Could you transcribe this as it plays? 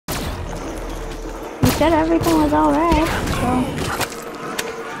said everything was alright, so...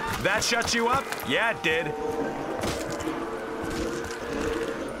 That shut you up? Yeah, it did.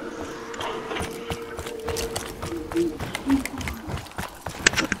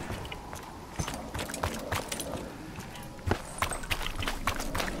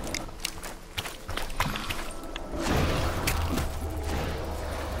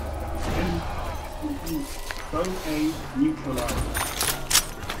 Zone A neutralized.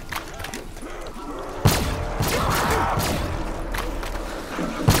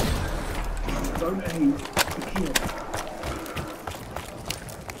 Zone A secure.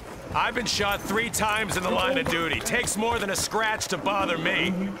 I've been shot 3 times in the line of duty. Takes more than a scratch to bother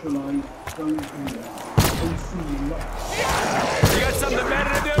me. Neutralized. Zone A. Zone C locked. You got something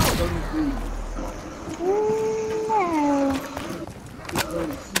better to do? Zone B. No.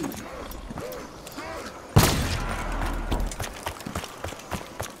 Zone C.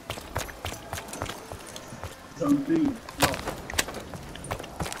 Zone B locked.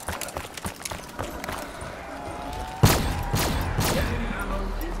 Enemy ammo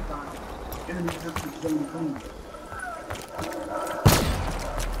inbound. Enemy captured zone B.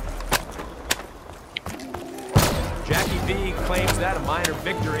 Jackie V claims that a minor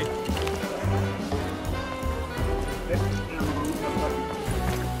victory.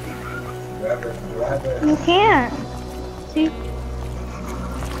 You can't. See?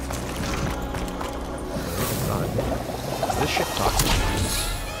 This shit toxic.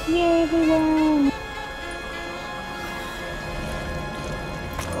 Yay, we won.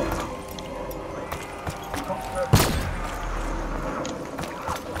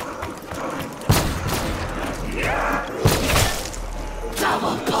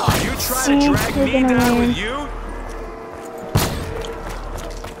 You try to drag me down with you?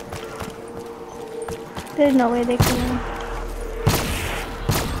 There's no way they can.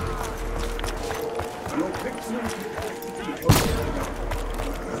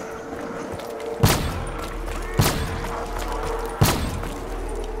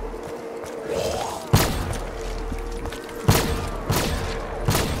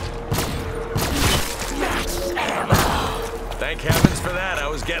 Thank heavens for that, I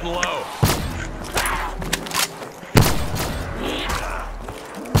was getting low.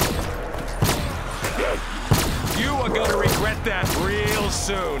 You are gonna regret that real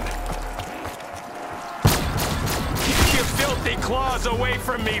soon. Keep your filthy claws away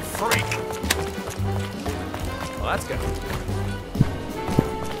from me, freak! Well, that's good.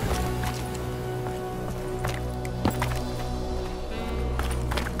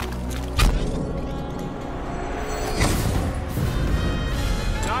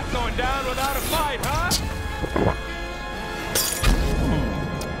 Not going down without a fight, huh?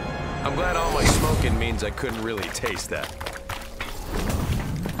 I'm glad all my smoking means I couldn't really taste that.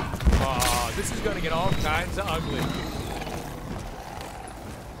 Aw, this is gonna get all kinds of ugly.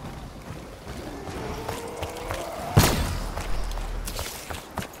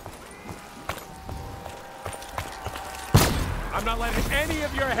 I'm not letting any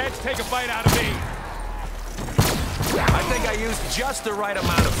of your heads take a bite out of me. I think I used just the right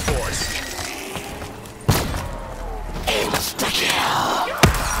amount of force. Insta-kill!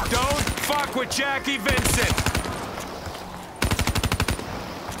 Don't fuck with Jackie Vincent!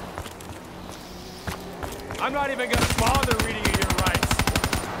 I'm not even gonna bother reading you your rights.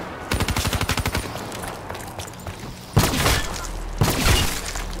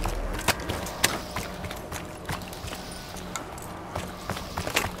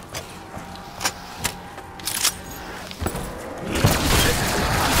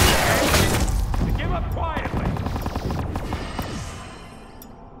 Give up quietly.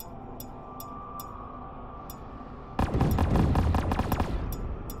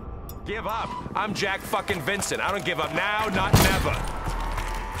 Give up? I'm Jack fucking Vincent. I don't give up now, not never.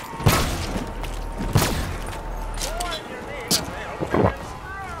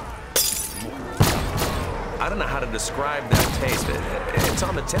 I don't know how to describe that taste. It's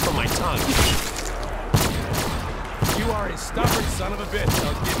on the tip of my tongue. You are a stubborn son of a bitch,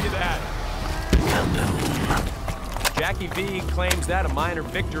 I'll give you that. Jackie V claims that a minor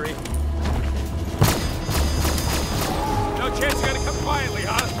victory. No chance you're gonna come quietly,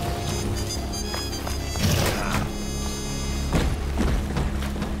 huh?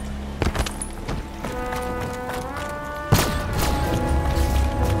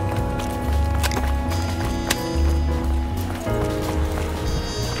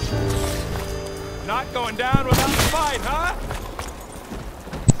 Not going down without a fight, huh?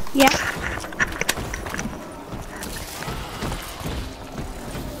 Yeah.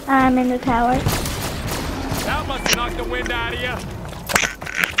 I'm in the tower. That must have knocked the wind out of you.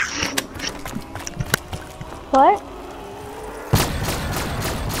 What?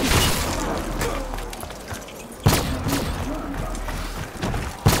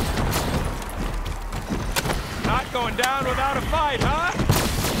 Not going down without a fight, huh?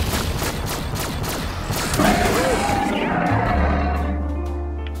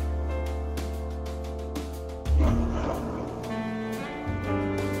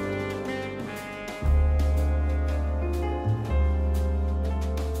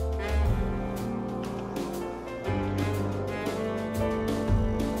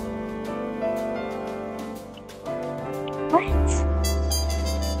 What?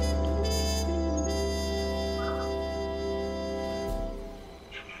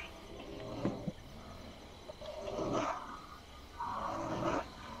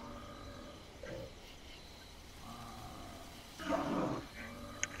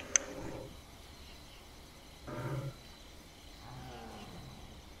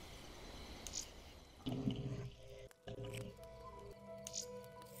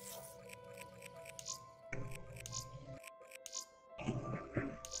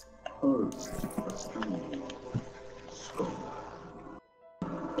 Purge the family. Skull.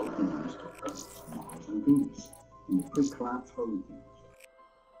 Organized to Earth, Mars, and Venus in the pre-collapse holdings.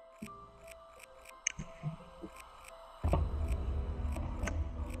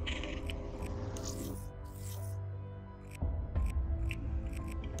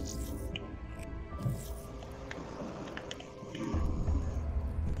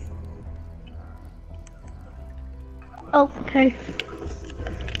 Okay.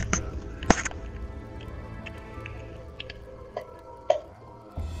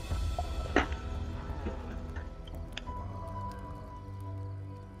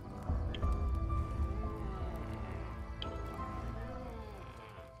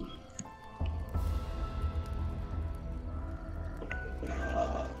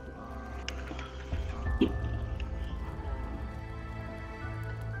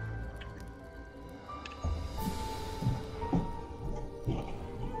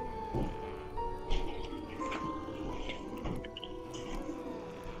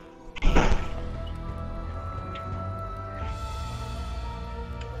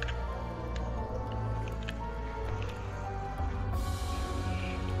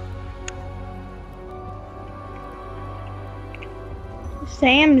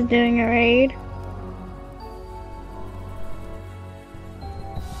 Sam's doing a raid.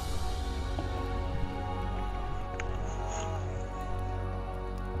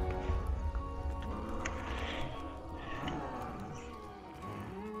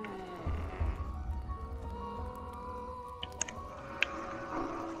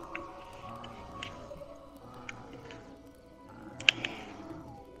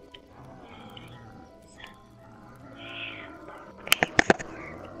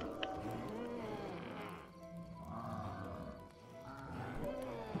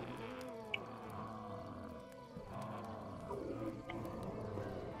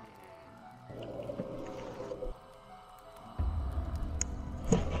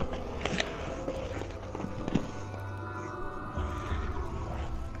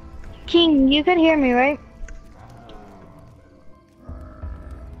 King, you could hear me, right?